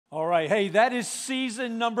All right, hey, that is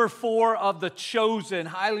season number 4 of The Chosen.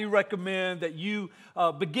 Highly recommend that you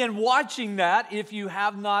begin watching that if you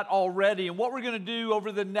have not already. And what we're going to do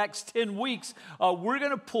over the next 10 weeks, we're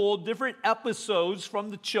going to pull different episodes from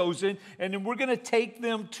The Chosen, and then we're going to take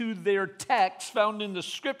them to their text found in the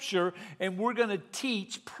Scripture, and we're going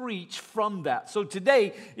to preach from that. So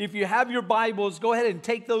today, if you have your Bibles, go ahead and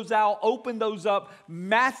take those out, open those up.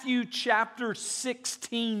 Matthew chapter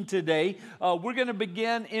 16 today. We're going to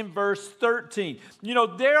begin in verse 13. You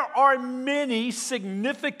know, there are many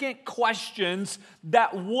significant questions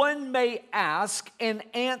that one may ask and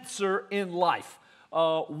answer in life.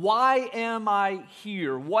 Why am I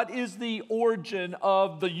here? What is the origin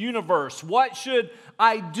of the universe? What should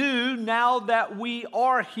I do now that we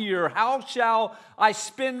are here? How shall I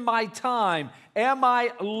spend my time? Am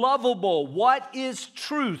I lovable? What is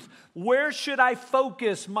truth? Where should I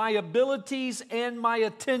focus my abilities and my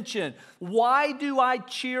attention? Why do I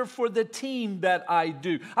cheer for the team that I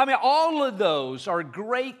do? I mean, all of those are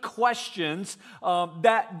great questions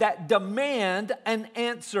that demand an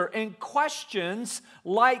answer. And questions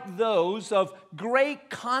like those of great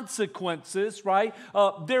consequences, right?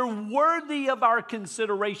 They're worthy of our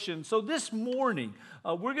consideration. So this morning,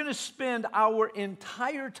 we're going to spend our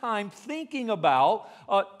entire time thinking about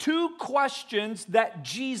 2 questions that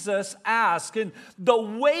Jesus asked. And the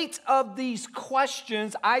weight of these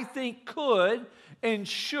questions, I think, could and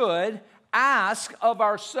should ask of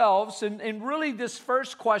ourselves. And really this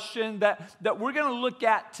first question that we're going to look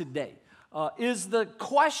at today is the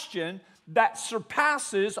question that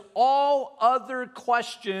surpasses all other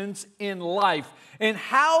questions in life. And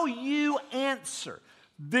how you answer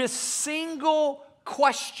this single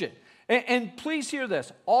question. And please hear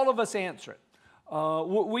this. All of us answer it.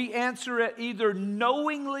 We answer it either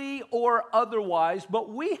knowingly or otherwise, but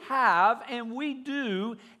we have and we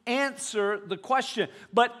do answer the question.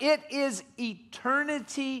 But it is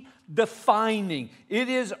eternity defining. It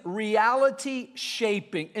is reality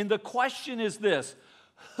shaping. And the question is this: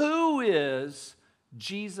 who is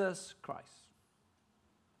Jesus Christ?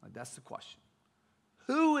 That's the question.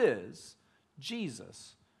 Who is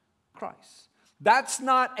Jesus Christ? That's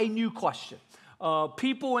not a new question.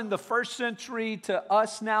 People in the first century to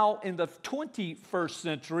us now in the 21st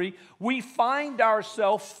century, we find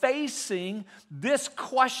ourselves facing this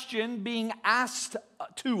question being asked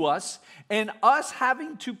to us and us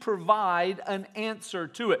having to provide an answer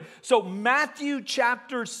to it. So Matthew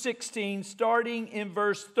chapter 16, starting in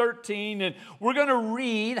verse 13, and we're going to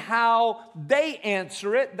read how they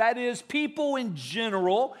answer it. That is, people in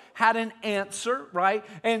general had an answer, right?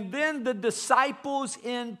 And then the disciples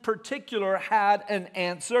in particular had an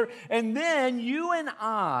answer. And then you and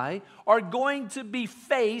I are going to be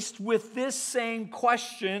faced with this same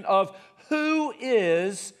question of who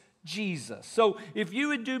is Jesus. So if you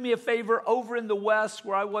would do me a favor over in the west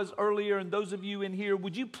where I was earlier, and those of you in here,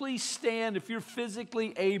 would you please stand if you're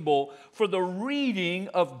physically able for the reading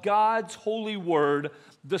of God's holy word,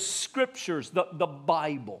 the scriptures, the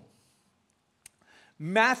Bible.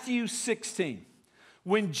 Matthew 16.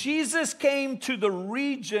 When Jesus came to the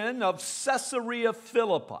region of Caesarea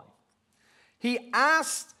Philippi, he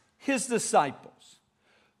asked his disciples,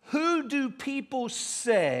 "Who do people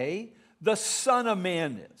say the Son of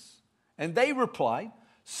Man is?" And they replied,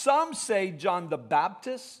 "Some say John the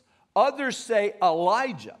Baptist, others say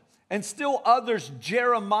Elijah, and still others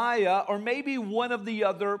Jeremiah, or maybe one of the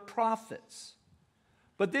other prophets."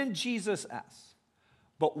 But then Jesus asked,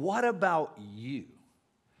 "But what about you?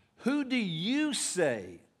 Who do you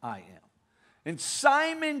say I am?" And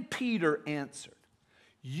Simon Peter answered,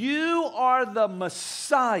 "You are the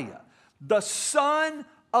Messiah, the Son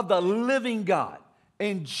of the living God."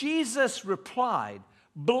 And Jesus replied,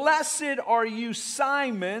 "Blessed are you,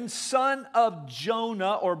 Simon, son of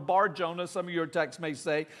Jonah," or Bar Jonah, some of your texts may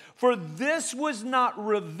say, "for this was not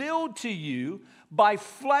revealed to you by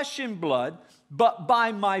flesh and blood, but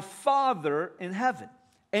by my Father in heaven.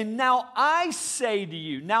 And now I say to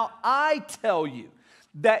you, now I tell you,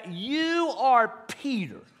 that you are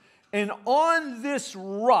Peter, and on this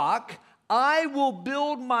rock I will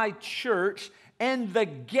build my church, and the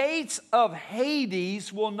gates of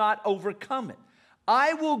Hades will not overcome it.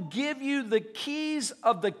 I will give you the keys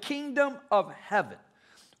of the kingdom of heaven.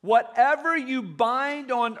 Whatever you bind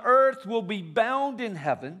on earth will be bound in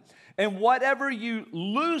heaven, and whatever you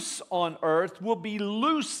loose on earth will be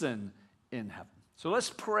loosened in heaven." So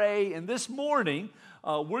let's pray. And this morning,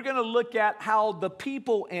 we're going to look at how the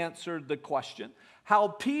people answered the question, how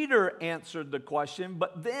Peter answered the question,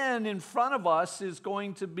 but then in front of us is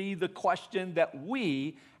going to be the question that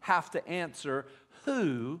we have to answer: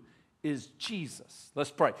 who is Jesus.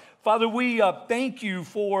 Let's pray. Father, we thank you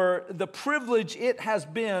for the privilege it has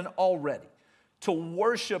been already to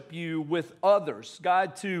worship you with others.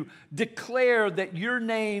 God, to declare that your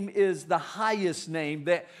name is the highest name,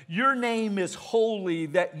 that your name is holy,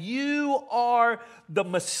 that you are the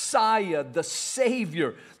Messiah, the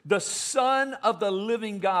Savior, the Son of the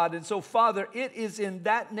living God. And so, Father, it is in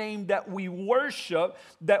that name that we worship,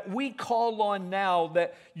 that we call on now,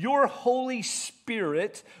 that your Holy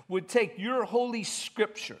Spirit would take your holy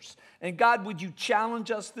scriptures. And God, would you challenge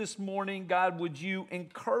us this morning? God, would you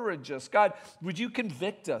encourage us? God, would you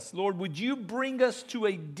convict us? Lord, would you bring us to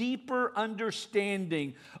a deeper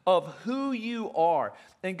understanding of who you are,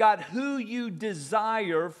 and God, who you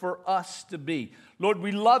desire for us to be? Lord,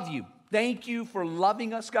 we love you. Thank you for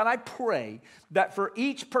loving us. God, I pray that for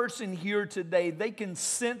each person here today, they can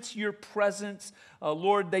sense your presence.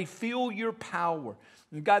 Lord, they feel your power.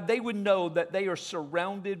 And God, they would know that they are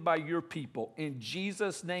surrounded by your people. In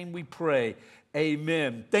Jesus' name we pray.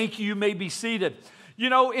 Amen. Thank you. You may be seated. You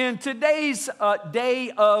know, in today's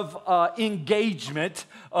day of engagement,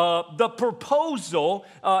 the proposal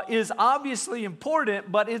is obviously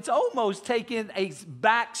important, but it's almost taken a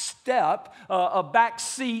back step, a back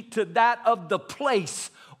seat to that of the place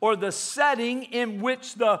or the setting in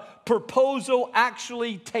which the proposal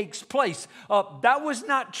actually takes place. That was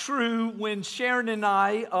not true when Sharon and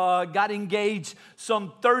I got engaged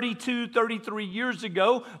some 33 years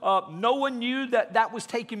ago. No one knew that that was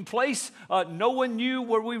taking place. No one knew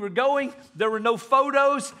where we were going. There were no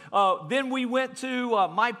photos. Then we went to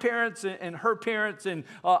my parents and her parents and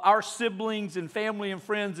our siblings and family and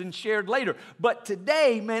friends and shared later. But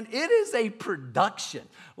today, man, it is a production.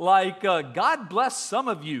 Like, God bless some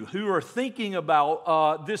of you who are thinking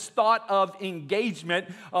about this thought of engagement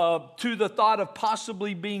to the thought of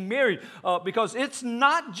possibly being married. Because it's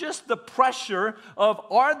not just the pressure of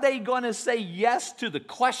are they going to say yes to the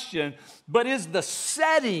question, but is the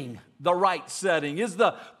setting the right setting? Is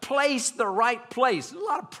the place the right place? There's a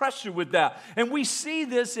lot of pressure with that. And we see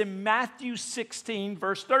this in Matthew 16,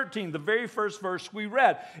 verse 13, the very first verse we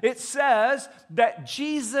read. It says that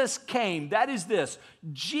Jesus came. That is this.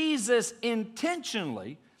 Jesus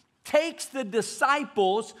intentionally takes the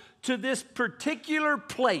disciples to this particular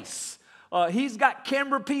place. He's got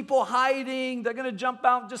camera people hiding. They're going to jump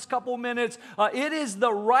out in just a couple of minutes. It is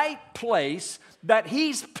the right place that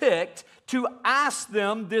he's picked to ask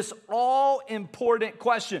them this all-important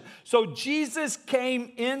question. So Jesus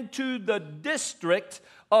came into the district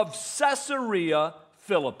of Caesarea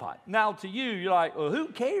Philippi. Now to you, you're like, well, who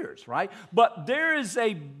cares, right? But there is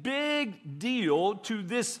a big deal to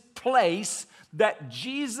this place that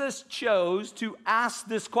Jesus chose to ask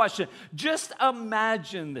this question. Just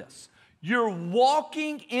imagine this. You're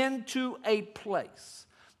walking into a place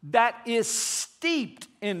that is steeped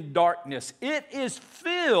in darkness. It is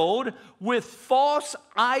filled with false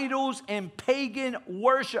idols and pagan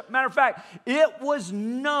worship. Matter of fact, it was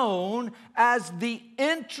known as the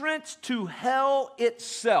entrance to hell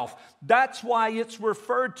itself. That's why it's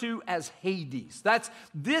referred to as Hades.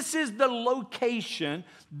 This is the location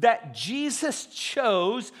that Jesus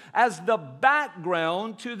chose as the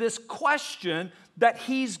background to this question that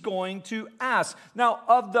he's going to ask. Now,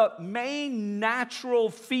 of the main natural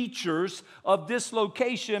features of this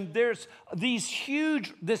location, there's this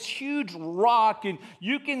huge rock, and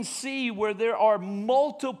you can see where there are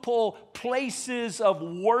multiple places of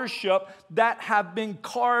worship that have been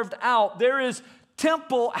carved out. There is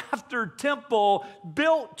temple after temple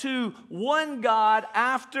built to one god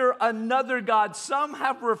after another god. Some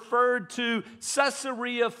have referred to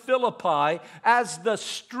Caesarea Philippi as the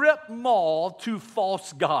strip mall to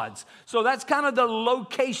false gods. So that's kind of the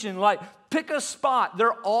location. Like, pick a spot.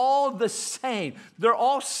 They're all the same. They're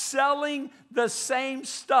all selling the same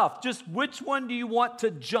stuff. Just which one do you want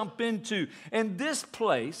to jump into? And this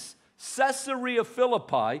place, Caesarea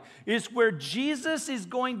Philippi, is where Jesus is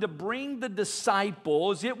going to bring the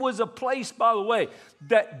disciples. It was a place, by the way,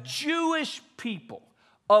 that Jewish people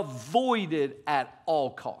avoided at all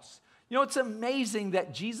costs. You know, it's amazing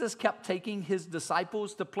that Jesus kept taking his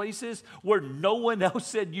disciples to places where no one else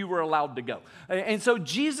said you were allowed to go. And so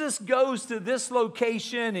Jesus goes to this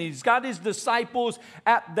location. He's got his disciples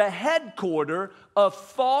at the headquarters of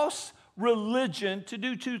false religion to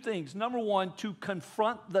do two things. Number one, to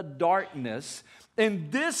confront the darkness.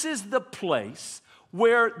 And this is the place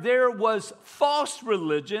where there was false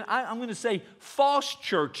religion, I'm going to say false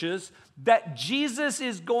churches, that Jesus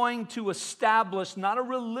is going to establish not a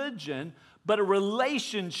religion, but a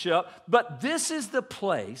relationship. But this is the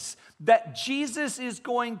place that Jesus is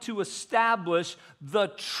going to establish the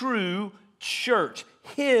true church,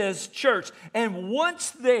 his church. And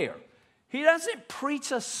once there, He doesn't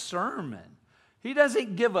preach a sermon. He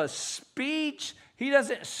doesn't give a speech. He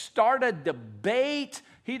doesn't start a debate.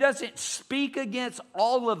 He doesn't speak against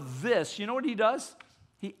all of this. You know what he does?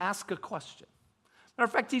 He asks a question. Matter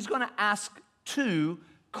of fact, he's going to ask 2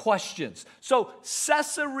 questions. So,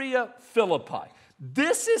 Caesarea Philippi.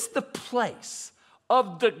 This is the place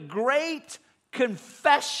of the great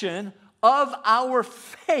confession of our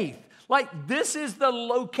faith. Like, this is the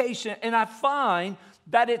location. And I find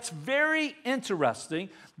that it's very interesting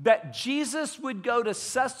that Jesus would go to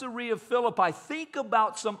Caesarea Philippi. Think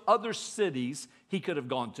about some other cities he could have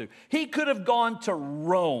gone to. He could have gone to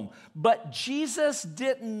Rome, but Jesus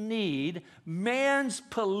didn't need man's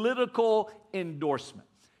political endorsement.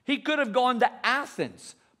 He could have gone to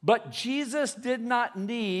Athens, but Jesus did not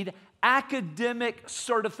need academic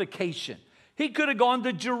certification. He could have gone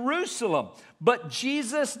to Jerusalem, but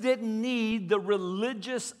Jesus didn't need the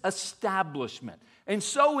religious establishment. And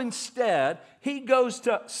so instead, he goes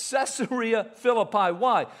to Caesarea Philippi.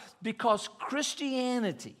 Why? Because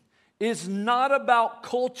Christianity is not about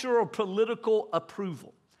cultural or political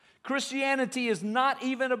approval. Christianity is not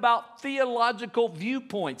even about theological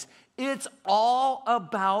viewpoints. It's all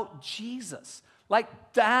about Jesus.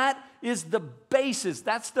 Like, that is the basis.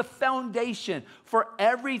 That's the foundation for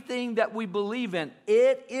everything that we believe in.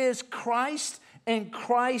 It is Christ and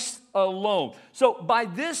Christ alone. So by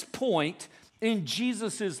this point in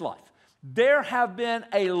Jesus' life, there have been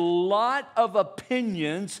a lot of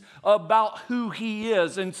opinions about who he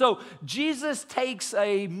is. And so Jesus takes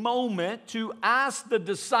a moment to ask the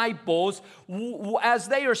disciples, as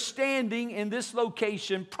they are standing in this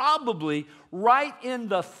location, probably right in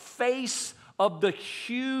the face of the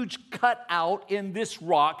huge cutout in this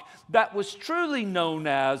rock that was truly known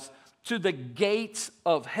as to the gates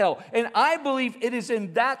of hell. And I believe it is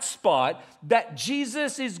in that spot that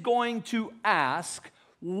Jesus is going to ask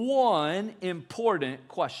one important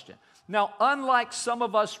question. Now, unlike some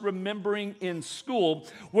of us remembering in school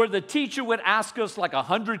where the teacher would ask us like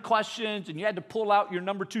 100 questions and you had to pull out your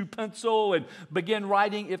number 2 pencil and begin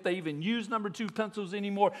writing, if they even use number 2 pencils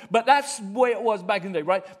anymore. But that's the way it was back in the day,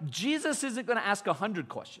 right? Jesus isn't going to ask 100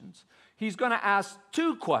 questions. He's going to ask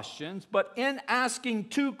 2 questions, but in asking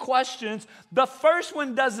 2 questions, the first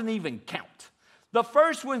one doesn't even count. The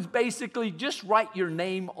first one's basically just write your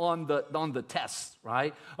name on the test,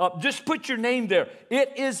 right? Just put your name there.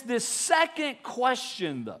 It is the second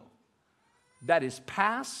question, though, that is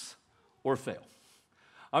pass or fail.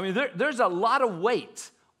 I mean, there's a lot of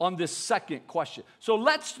weight on this second question. So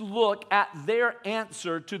let's look at their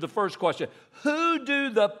answer to the first question. Who do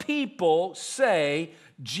the people say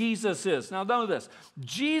Jesus is? Now, know this.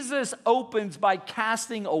 Jesus opens by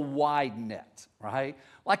casting a wide net, right?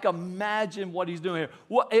 Like, imagine what he's doing here.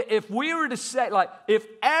 Well, if we were to say, like, if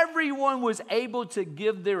everyone was able to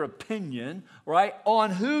give their opinion, right,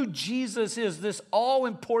 on who Jesus is, this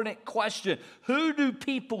all-important question, who do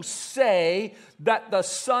people say that the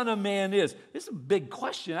Son of Man is? It's a big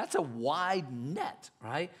question. That's a wide net,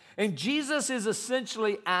 right? And Jesus is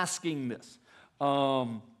essentially asking this.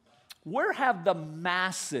 Where have the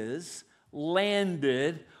masses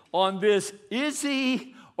landed on this, is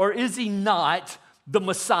he or is he not the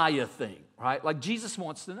Messiah thing, right? Like, Jesus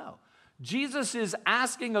wants to know. Jesus is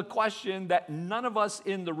asking a question that none of us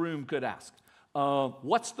in the room could ask.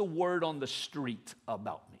 What's the word on the street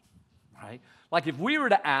about me, right? Like, if we were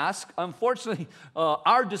to ask, unfortunately,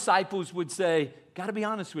 our disciples would say, got to be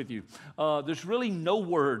honest with you, there's really no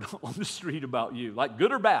word on the street about you, like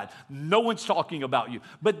good or bad. No one's talking about you.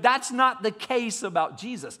 But that's not the case about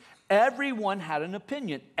Jesus. Everyone had an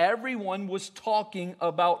opinion. Everyone was talking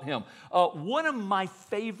about him. One of my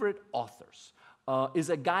favorite authors is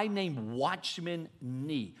a guy named Watchman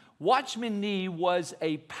Nee. Watchman Nee was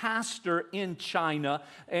a pastor in China,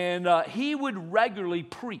 and he would regularly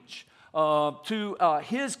preach to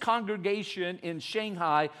his congregation in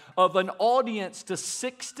Shanghai of an audience to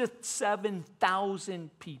 6,000 to 7,000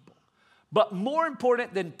 people. But more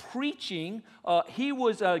important than preaching, he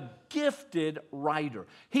was a gifted writer.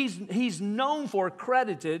 He's known for,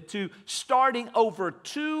 credited to starting over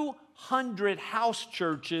 200 house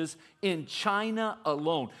churches in China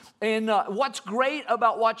alone. And what's great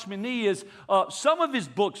about Watchman Nee is some of his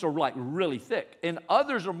books are like really thick, and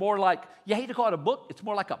others are more like, you hate to call it a book, it's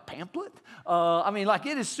more like a pamphlet. I mean, like,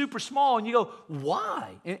 it is super small, and you go,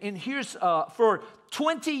 why? And here's, for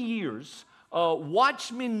 20 years,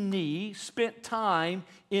 Watchman Nee spent time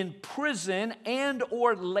in prison and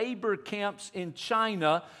or labor camps in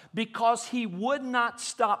China because he would not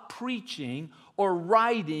stop preaching or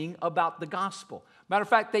writing about the gospel. Matter of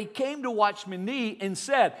fact, they came to Watchman Nee and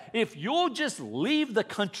said, if you'll just leave the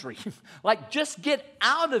country, like just get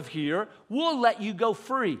out of here, we'll let you go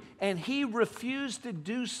free. And he refused to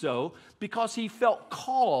do so because he felt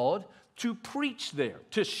called to preach there,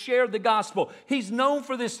 to share the gospel. He's known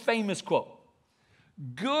for this famous quote,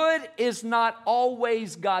 good is not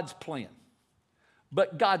always God's plan,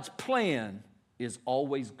 but God's plan is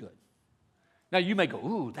always good. Now, you may go,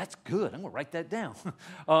 ooh, that's good. I'm going to write that down.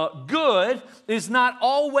 Good is not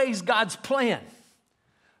always God's plan,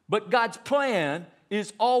 but God's plan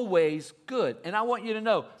is always good. And I want you to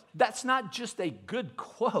know, that's not just a good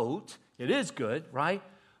quote. It is good, right?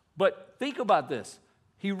 But think about this.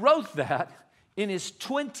 He wrote that in his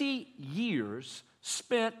 20 years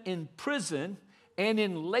spent in prison and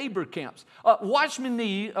in labor camps. Watchman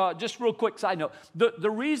Nee, just real quick side note, the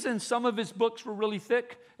reason some of his books were really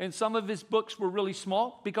thick and some of his books were really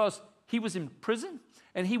small, because he was in prison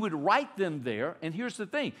and he would write them there. And here's the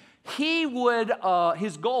thing,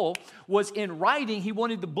 his goal was in writing, he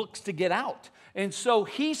wanted the books to get out. And so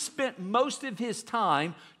he spent most of his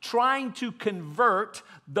time trying to convert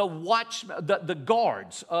the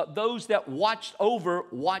guards, those that watched over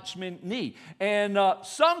Watchman Nee. And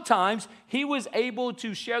sometimes he was able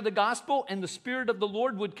to share the gospel and the Spirit of the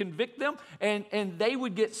Lord would convict them and they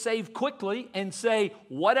would get saved quickly and say,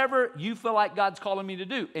 whatever you feel like God's calling me to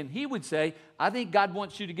do. And he would say, I think God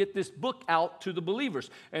wants you to get this book out to the believers.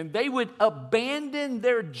 And they would abandon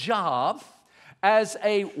their job as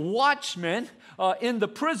a watchman in the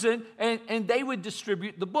prison, and they would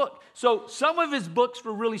distribute the book. So some of his books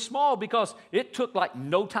were really small because it took like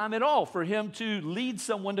no time at all for him to lead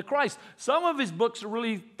someone to Christ. Some of his books are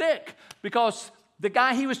really thick because the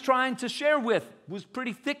guy he was trying to share with was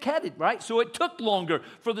pretty thick-headed, right? So it took longer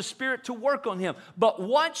for the Spirit to work on him. But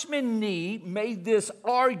Watchman Nee made this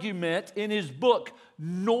argument in his book,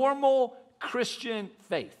 Normal Christian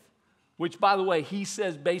Faith, which, by the way, he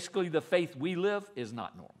says basically the faith we live is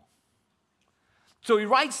not normal. So he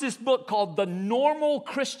writes this book called The Normal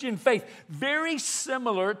Christian Faith, very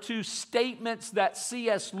similar to statements that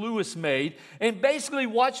C.S. Lewis made. And basically,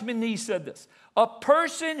 Watchman Nee said this, a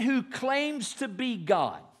person who claims to be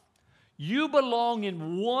God, you belong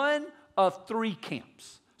in one of three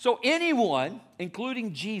camps. So anyone,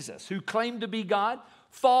 including Jesus, who claimed to be God,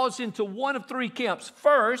 falls into one of three camps.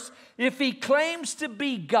 First, if he claims to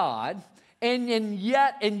be God, and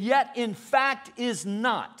yet in fact is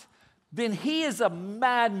not, then he is a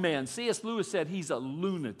madman. C.S. Lewis said he's a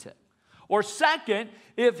lunatic. Or second,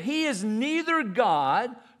 if he is neither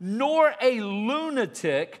God nor a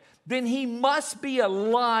lunatic, then he must be a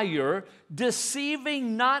liar,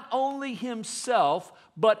 deceiving not only himself,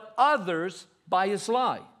 but others by his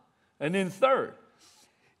lie. And then third,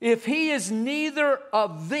 if he is neither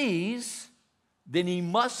of these, then he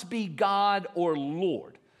must be God or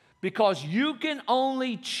Lord, because you can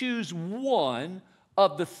only choose one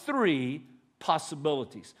of the three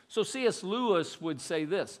possibilities. So C.S. Lewis would say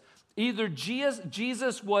this, either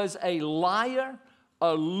Jesus was a liar,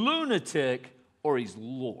 a lunatic, or he's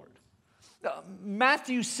Lord.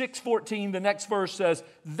 Matthew 6:14, the next verse says,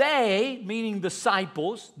 they, meaning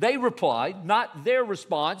disciples, they replied, not their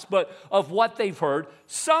response, but of what they've heard.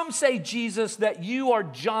 Some say, Jesus, that you are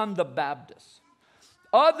John the Baptist.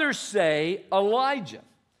 Others say Elijah.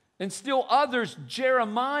 And still others,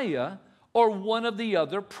 Jeremiah, or one of the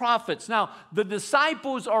other prophets. Now, the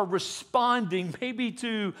disciples are responding maybe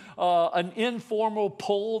to an informal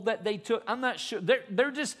poll that they took. I'm not sure.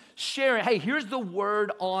 They're just sharing, hey, here's the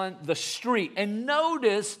word on the street. And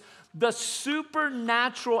notice the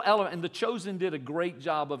supernatural element, and The Chosen did a great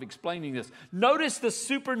job of explaining this. Notice the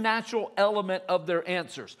supernatural element of their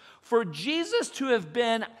answers. For Jesus to have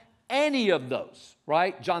been any of those,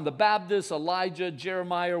 right? John the Baptist, Elijah,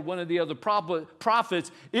 Jeremiah, or one of the other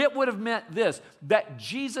prophets, it would have meant this, that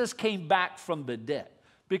Jesus came back from the dead.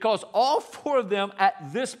 Because all four of them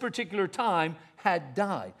at this particular time had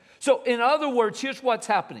died. So in other words, here's what's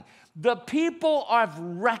happening. The people have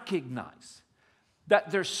recognized that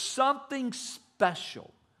there's something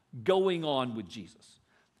special going on with Jesus.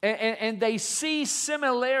 And they see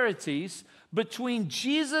similarities between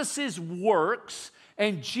Jesus' works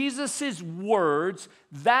and Jesus' words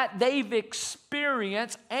that they've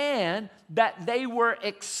experienced and that they were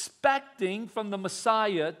expecting from the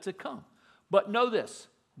Messiah to come. But know this,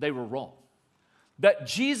 they were wrong. That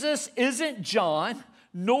Jesus isn't John,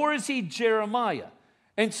 nor is he Jeremiah.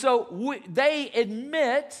 And so they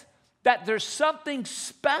admit that there's something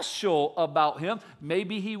special about him.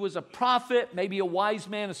 Maybe he was a prophet, maybe a wise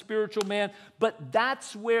man, a spiritual man, but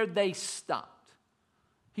that's where they stopped.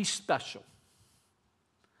 He's special.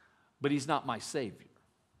 But he's not my Savior.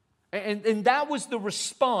 And that was the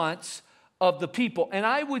response of the people. And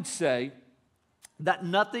I would say that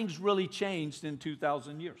nothing's really changed in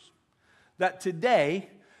 2,000 years. That today,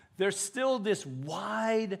 there's still this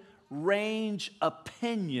wide range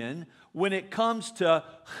opinion when it comes to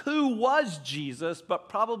who was Jesus, but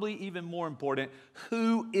probably even more important,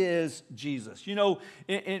 who is Jesus. You know,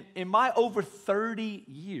 in my over 30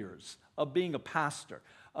 years of being a pastor,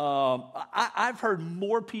 I've heard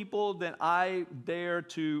more people than I dare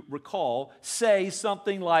to recall say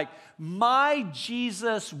something like, my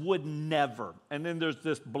Jesus would never, and then there's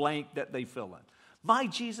this blank that they fill in. My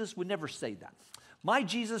Jesus would never say that. My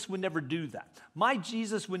Jesus would never do that. My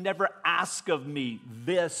Jesus would never ask of me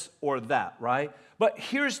this or that, right? But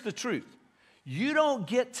here's the truth. You don't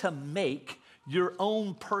get to make your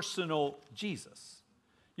own personal Jesus.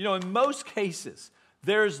 You know, in most cases,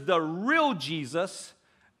 there's the real Jesus,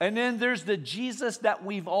 and then there's the Jesus that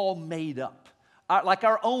we've all made up. Like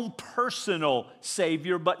our own personal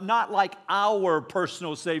Savior, but not like our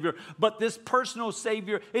personal Savior. But this personal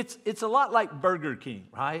Savior, it's a lot like Burger King,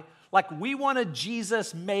 right? Like we want a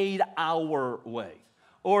Jesus made our way.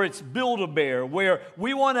 Or it's Build-A-Bear, where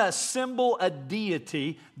we want to assemble a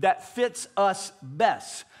deity that fits us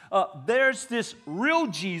best. There's this real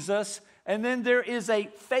Jesus, and then there is a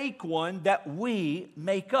fake one that we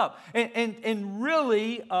make up. And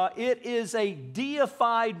really, it is a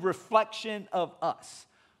deified reflection of us.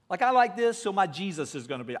 Like, I like this, so my Jesus is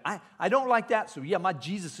going to be. I don't like that, so yeah, my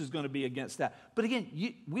Jesus is going to be against that. But again,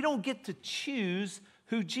 we don't get to choose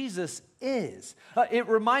who Jesus is. It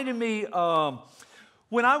reminded me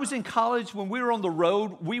when I was in college, when we were on the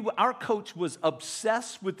road, our coach was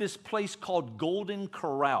obsessed with this place called Golden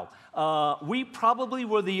Corral. We probably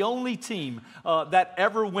were the only team that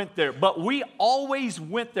ever went there, but we always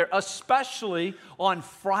went there, especially on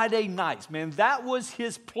Friday nights. Man, that was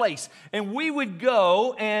his place. And we would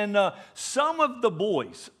go, and some of the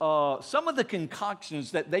boys, some of the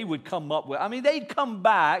concoctions that they would come up with, I mean, they'd come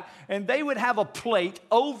back, and they would have a plate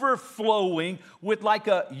overflowing with like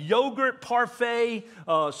a yogurt parfait,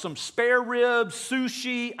 some spare ribs,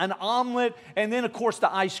 sushi, an omelet, and then, of course,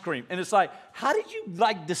 the ice cream. And it's like, how did you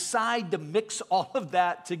decide to mix all of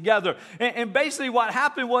that together? And basically what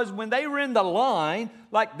happened was when they were in the line,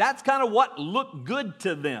 that's kind of what looked good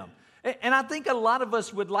to them. And I think a lot of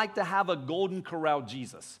us would like to have a Golden Corral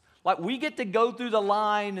Jesus. Like we get to go through the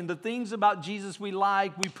line, and the things about Jesus we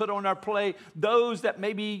like, we put on our plate. Those that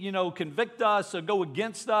maybe, convict us or go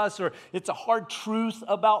against us, or it's a hard truth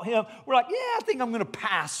about him, we're like, yeah, I think I'm going to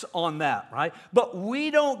pass on that, right? But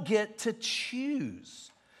we don't get to choose.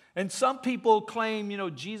 And some people claim,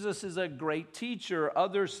 Jesus is a great teacher.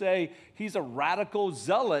 Others say he's a radical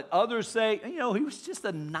zealot. Others say, he was just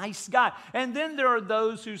a nice guy. And then there are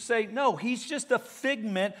those who say, no, he's just a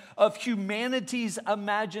figment of humanity's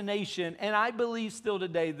imagination. And I believe still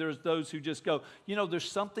today there's those who just go,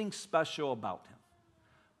 there's something special about him,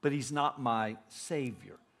 but he's not my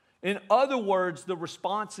Savior. In other words, the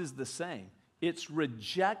response is the same. It's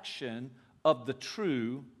rejection of the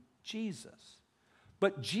true Jesus.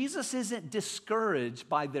 But Jesus isn't discouraged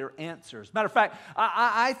by their answers. Matter of fact,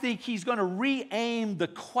 I think he's going to re-aim the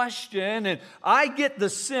question, and I get the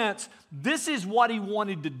sense this is what he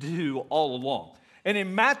wanted to do all along. And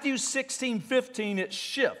in Matthew 16:15, it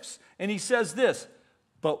shifts, and he says this,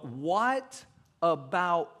 but what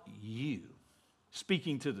about you?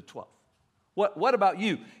 Speaking to the 12. What about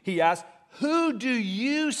you? He asked, who do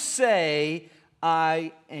you say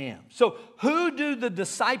I am? So who do the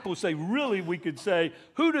disciples say? Really, we could say,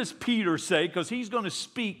 who does Peter say? Because he's going to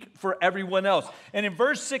speak for everyone else. And in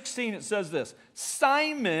verse 16, it says this,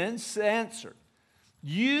 Simon answered,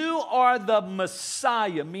 you are the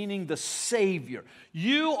Messiah, meaning the Savior.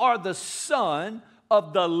 You are the Son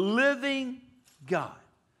of the living God.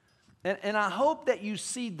 And I hope that you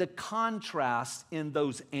see the contrast in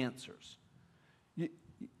those answers.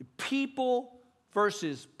 People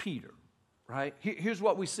versus Peter. Right? Here's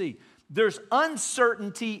what we see. There's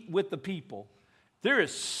uncertainty with the people. There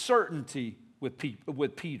is certainty with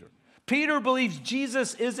Peter. Peter believes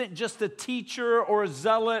Jesus isn't just a teacher or a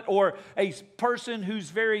zealot or a person who's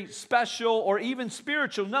very special or even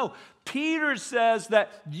spiritual. No, Peter says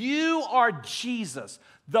that you are Jesus,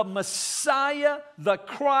 the Messiah, the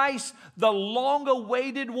Christ, the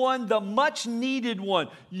long-awaited one, the much-needed one.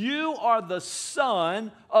 You are the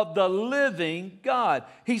Son of the living God.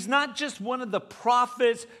 He's not just one of the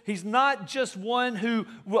prophets. He's not just one who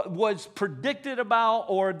was predicted about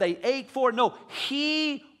or they ached for. No,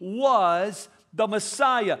 he was the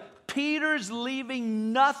Messiah. Peter's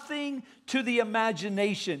leaving nothing to the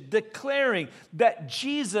imagination, declaring that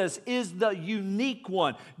Jesus is the unique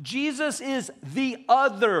one. Jesus is the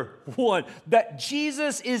other one. That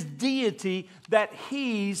Jesus is deity, that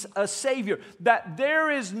He's a Savior. That there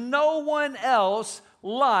is no one else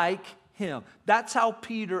like Him. That's how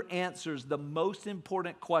Peter answers the most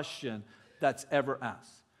important question that's ever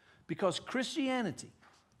asked. Because Christianity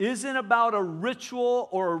isn't about a ritual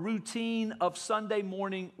or a routine of Sunday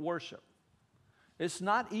morning worship. It's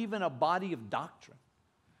not even a body of doctrine.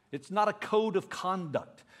 It's not a code of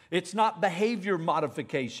conduct. It's not behavior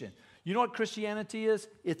modification. You know what Christianity is?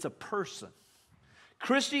 It's a person.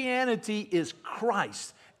 Christianity is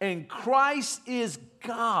Christ, and Christ is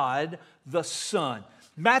God the Son.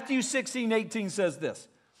 Matthew 16:18 says this.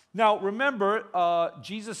 Now remember,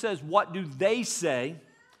 Jesus says, what do they say?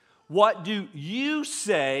 What do you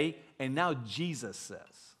say? And now Jesus says.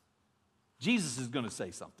 Jesus is going to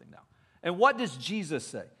say something now. And what does Jesus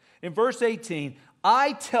say? In verse 18,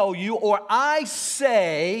 I tell you, or I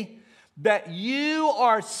say, that you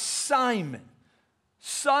are Simon,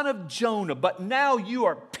 son of Jonah, but now you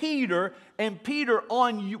are Peter, and Peter,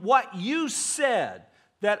 on what you said,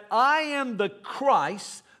 that I am the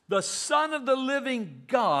Christ, the Son of the living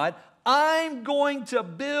God, I'm going to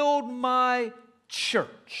build my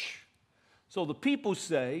church. So the people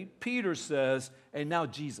say, Peter says, and now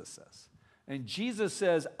Jesus says. And Jesus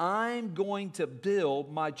says, I'm going to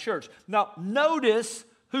build my church. Now, notice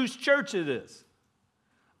whose church it is.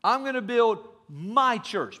 I'm going to build my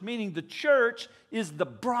church, meaning the church is the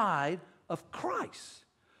bride of Christ.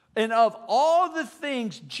 And of all the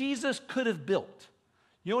things Jesus could have built,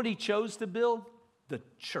 you know what He chose to build? The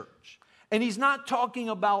church. And He's not talking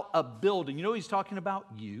about a building. You know what He's talking about?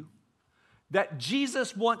 You. That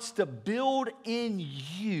Jesus wants to build in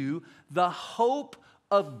you the hope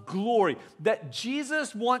of glory. That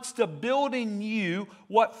Jesus wants to build in you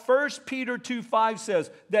what 1 Peter 2:5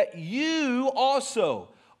 says, that you also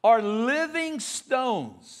are living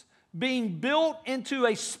stones being built into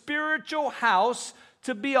a spiritual house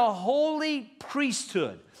to be a holy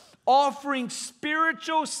priesthood, offering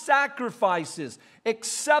spiritual sacrifices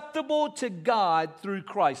acceptable to God through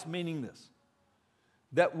Christ. Meaning this,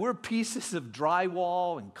 that we're pieces of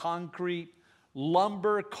drywall and concrete,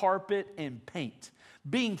 lumber, carpet, and paint,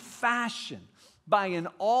 being fashioned by an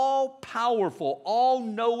all-powerful,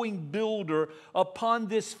 all-knowing builder upon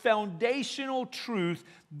this foundational truth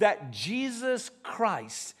that Jesus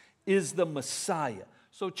Christ is the Messiah.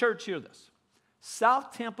 So church, hear this.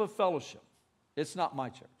 South Tampa Fellowship, it's not my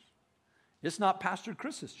church. It's not Pastor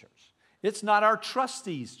Chris's church. It's not our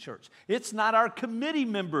trustees' church. It's not our committee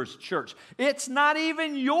members' church. It's not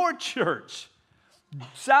even your church.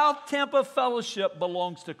 South Tampa Fellowship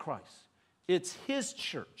belongs to Christ. It's His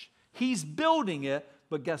church. He's building it,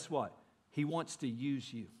 but guess what? He wants to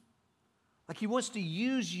use you. Like He wants to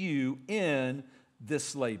use you in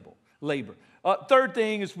this labor. Third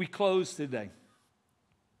thing as we close today.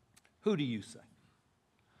 Who do you say?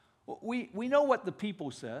 We know what the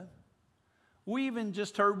people said. We even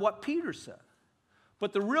just heard what Peter said.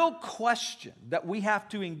 But the real question that we have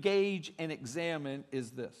to engage and examine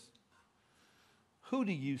is this. Who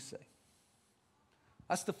do you say?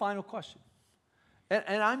 That's the final question.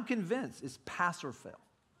 And I'm convinced it's pass or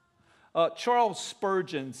fail. Charles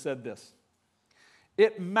Spurgeon said this.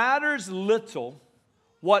 It matters little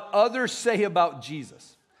what others say about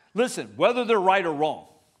Jesus. Listen, whether they're right or wrong.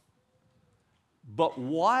 But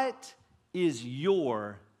what is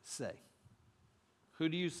your say? Who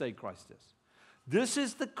do you say Christ is? This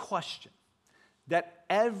is the question that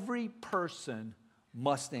every person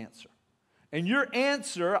must answer. And your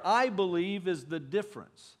answer, I believe, is the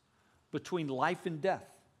difference between life and death,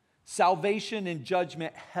 salvation and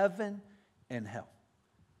judgment, heaven and hell.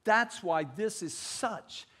 That's why this is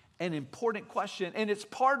such an important question. And it's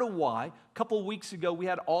part of why, a couple of weeks ago, we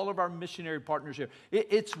had all of our missionary partners here.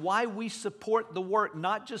 It's why we support the work,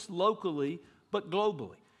 not just locally, but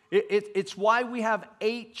globally. It's why we have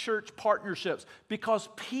 8 church partnerships, because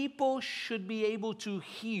people should be able to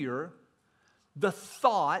hear the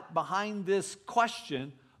thought behind this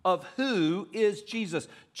question of who is Jesus.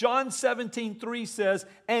 John 17:3 says,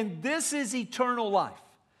 and this is eternal life,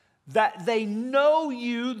 that they know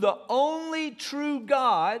you, the only true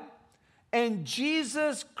God, and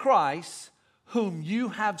Jesus Christ, whom you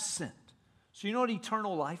have sent. So you know what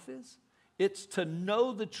eternal life is? It's to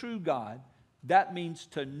know the true God. That means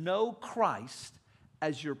to know Christ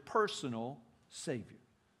as your personal Savior.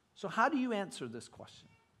 So how do you answer this question?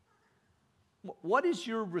 What is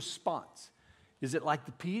your response? Is it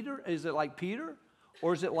like Peter? Is it like Peter?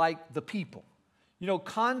 Or is it like the people? You know,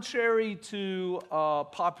 contrary to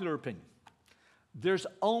popular opinion, there's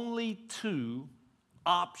only two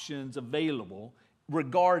options available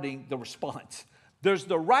regarding the response. There's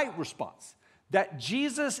the right response, that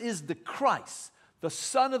Jesus is the Christ, the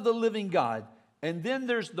Son of the living God, and then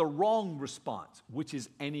there's the wrong response, which is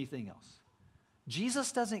anything else.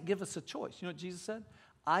 Jesus doesn't give us a choice. You know what Jesus said?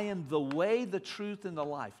 I am the way, the truth, and the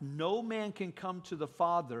life. No man can come to the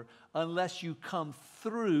Father unless you come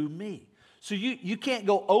through me. So you can't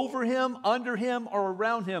go over him, under him, or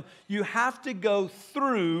around him. You have to go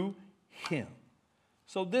through him.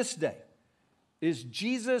 So this day, is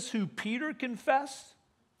Jesus who Peter confessed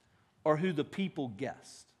or who the people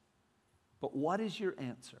guessed? But what is your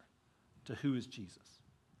answer to who is Jesus?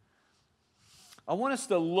 I want us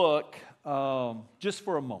to look just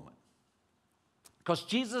for a moment, because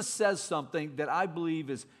Jesus says something that I believe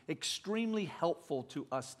is extremely helpful to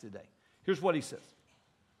us today. Here's what he says.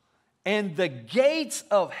 And the gates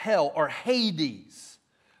of hell, or Hades,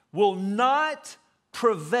 will not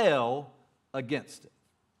prevail against it.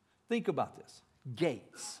 Think about this.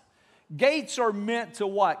 Gates. Gates are meant to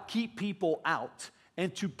what? Keep people out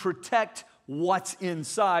and to protect what's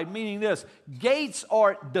inside. Meaning this, gates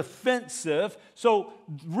are defensive. So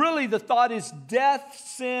really the thought is death,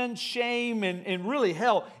 sin, shame, and really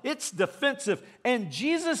hell. It's defensive. And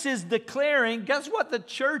Jesus is declaring, guess what the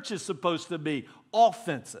church is supposed to be?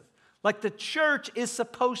 Offensive. Like the church is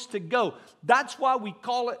supposed to go. That's why we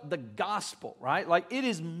call it the gospel, right? Like it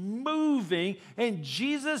is moving, and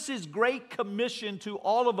Jesus' great commission to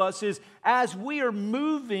all of us is as we are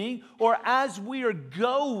moving or as we are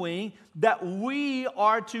going, that we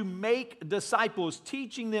are to make disciples,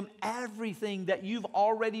 teaching them everything that you've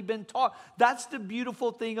already been taught. That's the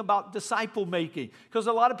beautiful thing about disciple making. Because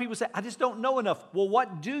a lot of people say, I just don't know enough. Well,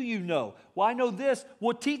 what do you know? Well, I know this.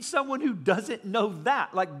 Well, teach someone who doesn't know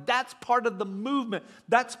that. Like that's part of the movement.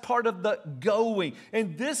 That's part of the going.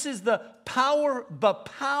 And this is the power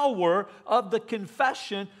of the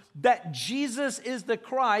confession that Jesus is the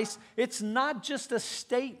Christ. It's not just a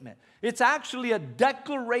statement. It's actually a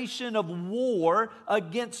declaration of war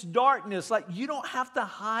against darkness. Like you don't have to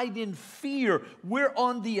hide in fear. We're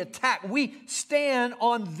on the attack. We stand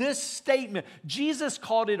on this statement. Jesus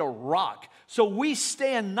called it a rock. So we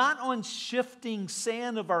stand not on shifting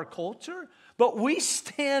sand of our culture, but we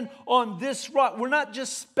stand on this rock. We're not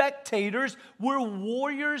just spectators. We're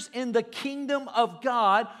warriors in the kingdom of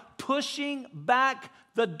God, pushing back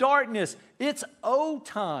the darkness. It's O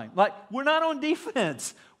time. Like we're not on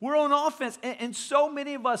defense. We're on offense. And so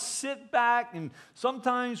many of us sit back, and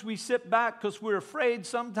sometimes we sit back because we're afraid.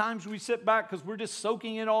 Sometimes we sit back because we're just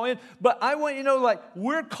soaking it all in. But I want you to know, like,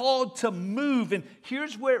 we're called to move. And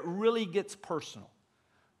here's where it really gets personal.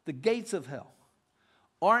 The gates of hell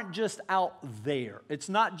aren't just out there. It's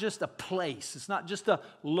not just a place. It's not just a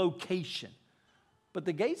location. But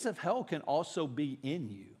the gates of hell can also be in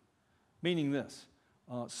you. Meaning this,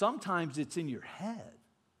 sometimes it's in your head.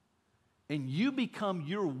 And you become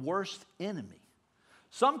your worst enemy.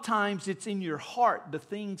 Sometimes it's in your heart, the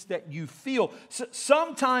things that you feel.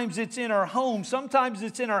 Sometimes it's in our home. Sometimes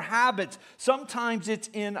it's in our habits. Sometimes it's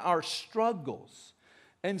in our struggles.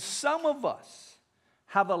 And some of us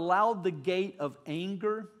have allowed the gate of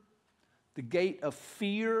anger, the gate of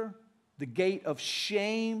fear, the gate of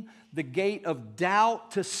shame, the gate of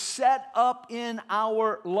doubt to set up in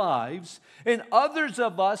our lives. And others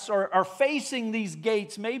of us are facing these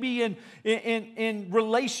gates, maybe in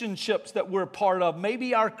relationships that we're a part of,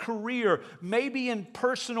 maybe our career, maybe in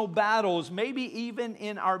personal battles, maybe even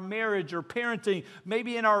in our marriage or parenting,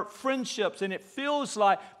 maybe in our friendships. And it feels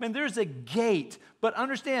like, man, there's a gate. But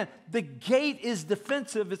understand, the gate is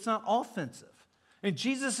defensive, it's not offensive. And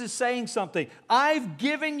Jesus is saying something. I've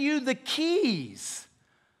given you the keys.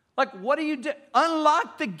 Like, what do you do?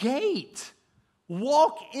 Unlock the gate.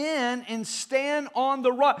 Walk in and stand on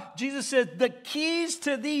the rock. Jesus said, the keys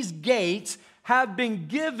to these gates have been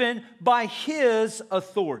given by His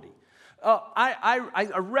authority.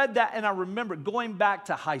 I read that and I remember going back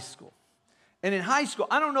to high school. And in high school,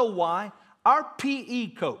 I don't know why, our PE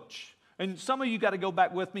coach, and some of you got to go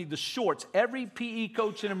back with me, the shorts. Every PE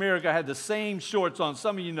coach in America had the same shorts on.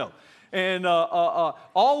 Some of you know. And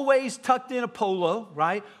always tucked in a polo,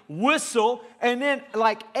 right? Whistle, and then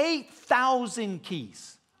like 8,000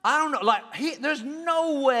 keys. I don't know, like there's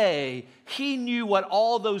no way he knew what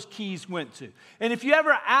all those keys went to. And if you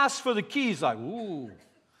ever ask for the keys, like, ooh,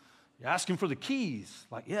 you're asking for the keys.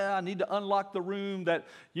 Like, yeah, I need to unlock the room that,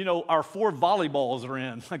 our 4 volleyballs are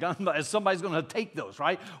in. Like, somebody's going to take those,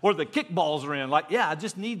 right? Or the kickballs are in. Like, yeah, I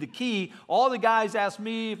just need the key. All the guys ask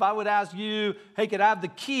me if I would ask you, hey, could I have the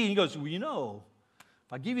key? And he goes, well,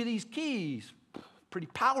 if I give you these keys, pretty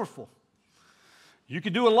powerful. You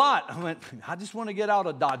could do a lot. I went, I just want to get out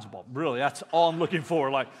a dodgeball. Really, that's all I'm looking for.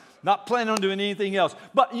 Like, not planning on doing anything else.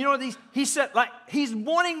 But you know, he said, like, he's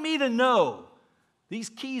wanting me to know these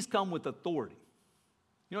keys come with authority.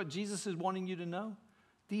 You know what Jesus is wanting you to know?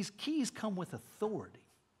 These keys come with authority.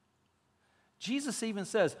 Jesus even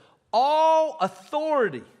says, all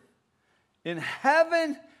authority in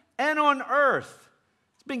heaven and on earth,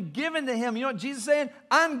 it's been given to him. You know what Jesus is saying?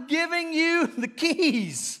 I'm giving you the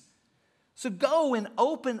keys. So go and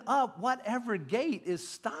open up whatever gate is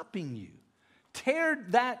stopping you. Tear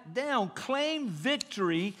that down. Claim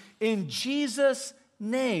victory in Jesus'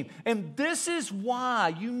 name. And this is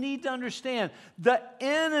why you need to understand the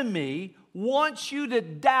enemy wants you to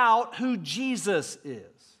doubt who Jesus is.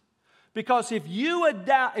 Because if you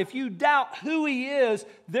doubt who he is,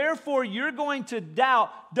 therefore you're going to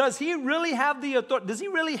doubt, does he really have the authority? Does he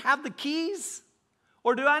really have the keys?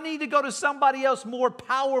 Or do I need to go to somebody else more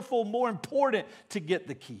powerful, more important to get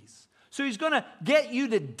the keys? So he's going to get you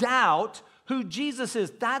to doubt who Jesus is.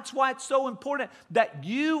 That's why it's so important that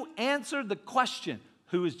you answer the question,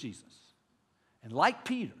 who is Jesus? And like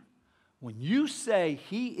Peter, when you say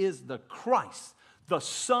he is the Christ, the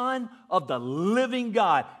Son of the living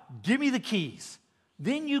God, give me the keys.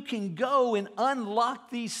 Then you can go and unlock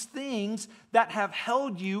these things that have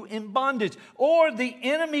held you in bondage. Or the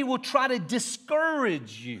enemy will try to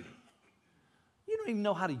discourage you. You don't even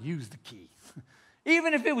know how to use the key.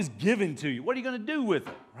 Even if it was given to you, what are you going to do with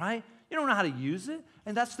it, right? You don't know how to use it.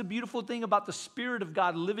 And that's the beautiful thing about the Spirit of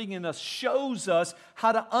God living in us, shows us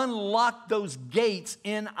how to unlock those gates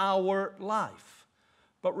in our life.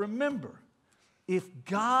 But remember, if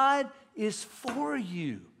God is for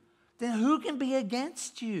you, then who can be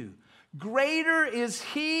against you? Greater is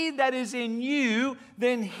he that is in you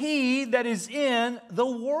than he that is in the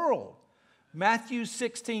world. Matthew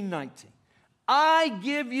 16:19. I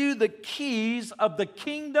give you the keys of the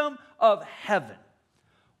kingdom of heaven.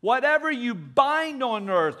 Whatever you bind on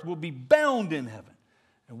earth will be bound in heaven,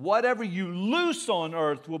 and whatever you loose on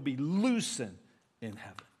earth will be loosened in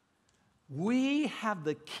heaven. We have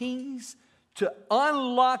the keys to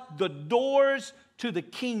unlock the doors to the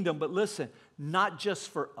kingdom. But listen, not just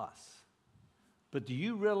for us. But do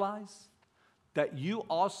you realize that you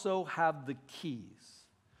also have the keys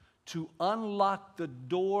to unlock the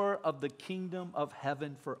door of the kingdom of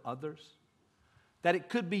heaven for others? That it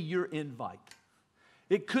could be your invite.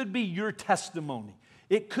 It could be your testimony.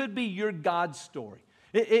 It could be your God story.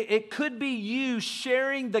 It could be you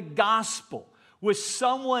sharing the gospel with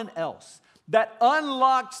someone else that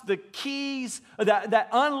unlocks the keys, that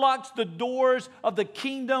unlocks the doors of the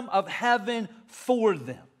kingdom of heaven for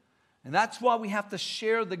them. And that's why we have to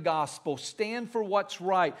share the gospel, stand for what's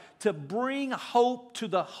right, to bring hope to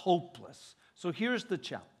the hopeless. So here's the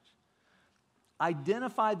challenge.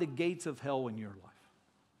 Identify the gates of hell in your life.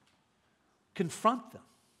 Confront them.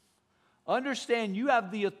 Understand you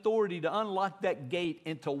have the authority to unlock that gate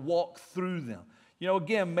and to walk through them. You know,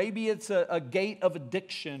 again, maybe it's a gate of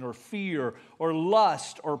addiction or fear or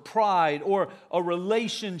lust or pride or a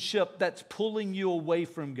relationship that's pulling you away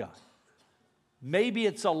from God. Maybe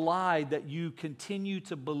it's a lie that you continue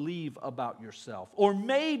to believe about yourself. Or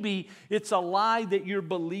maybe it's a lie that you're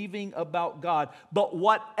believing about God. But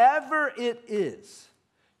whatever it is,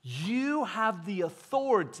 you have the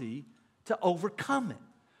authority to overcome it.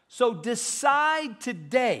 So decide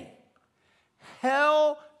today,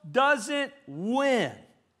 hell doesn't win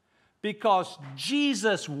because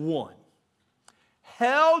Jesus won.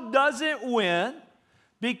 Hell doesn't win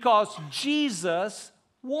because Jesus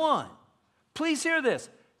won. Please hear this.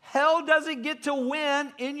 Hell doesn't get to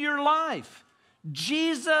win in your life.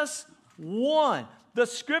 Jesus won. The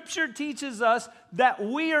scripture teaches us that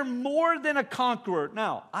we are more than a conqueror.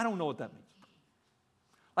 Now, I don't know what that means.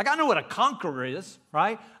 Like, I know what a conqueror is,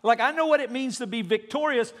 right? Like, I know what it means to be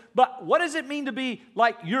victorious, but what does it mean to be,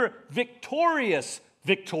 like, you're victorious?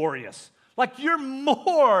 Like, you're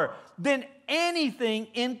more than anything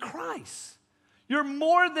in Christ. You're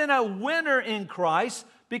more than a winner in Christ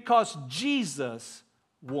because Jesus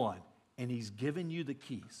won, and he's given you the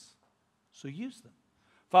keys. So use them.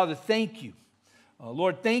 Father, thank you.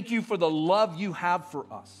 Lord, thank you for the love you have for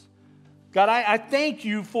us. God, I thank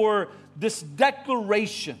you for this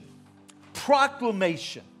declaration,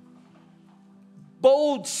 proclamation,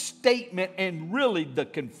 bold statement, and really the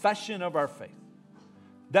confession of our faith.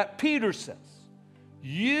 That Peter says,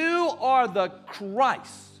 you are the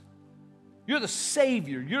Christ. You're the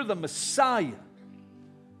Savior. You're the Messiah.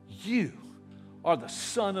 You are the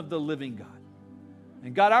Son of the living God.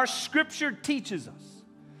 And God, our scripture teaches us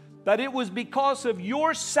that it was because of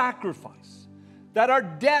your sacrifice that our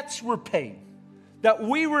debts were paid, That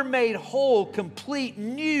we were made whole, complete,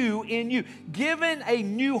 new in you, given a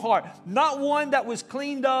new heart. Not one that was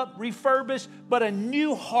cleaned up, refurbished, but a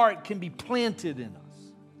new heart can be planted in us.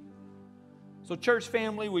 So church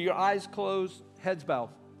family, with your eyes closed, heads bowed,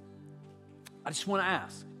 I just want to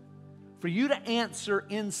ask for you to answer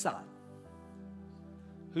inside.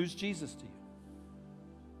 Who's Jesus to you?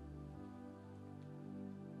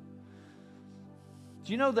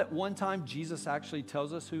 Do you know that one time Jesus actually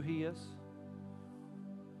tells us who he is?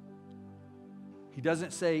 He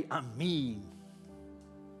doesn't say, I'm mean.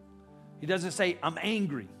 He doesn't say, I'm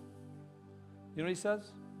angry. You know what he says?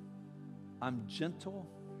 I'm gentle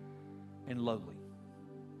and lowly.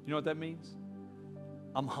 You know what that means?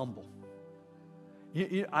 I'm humble.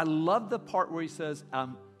 I love the part where he says,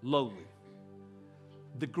 I'm lowly.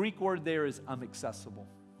 The Greek word there is, I'm accessible.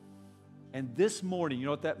 And this morning, you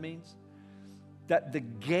know what that means? That the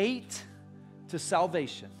gate to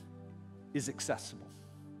salvation is accessible.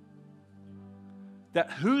 That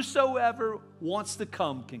whosoever wants to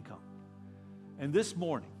come can come. And this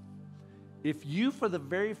morning, if you for the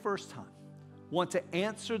very first time want to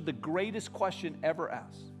answer the greatest question ever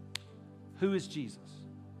asked, who is Jesus?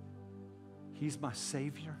 He's my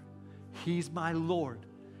Savior. He's my Lord.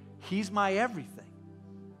 He's my everything.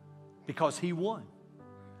 Because he won.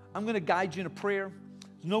 I'm going to guide you in a prayer.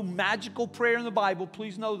 There's no magical prayer in the Bible,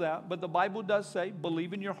 please know that. But the Bible does say,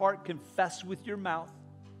 believe in your heart, confess with your mouth,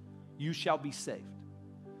 you shall be saved.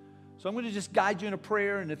 So I'm going to just guide you in a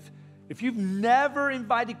prayer, and if you've never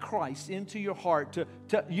invited Christ into your heart,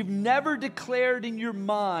 you've never declared in your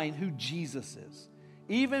mind who Jesus is,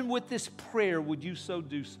 even with this prayer, would you so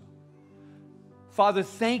do so? Father,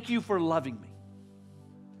 thank you for loving me.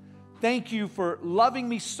 Thank you for loving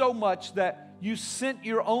me so much that you sent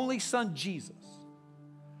your only Son, Jesus,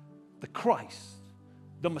 the Christ,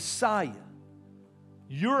 the Messiah,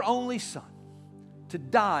 your only Son, to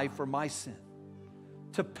die for my sin,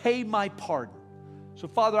 to pay my pardon. So,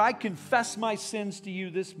 Father, I confess my sins to you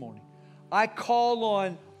this morning. I call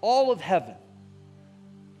on all of heaven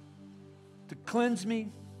to cleanse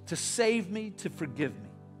me, to save me, to forgive me.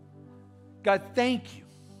 God, thank you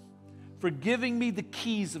for giving me the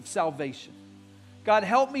keys of salvation. God,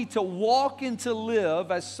 help me to walk and to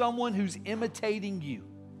live as someone who's imitating you,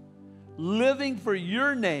 living for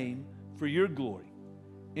your name, for your glory.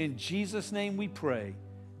 In Jesus' name we pray,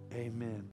 amen.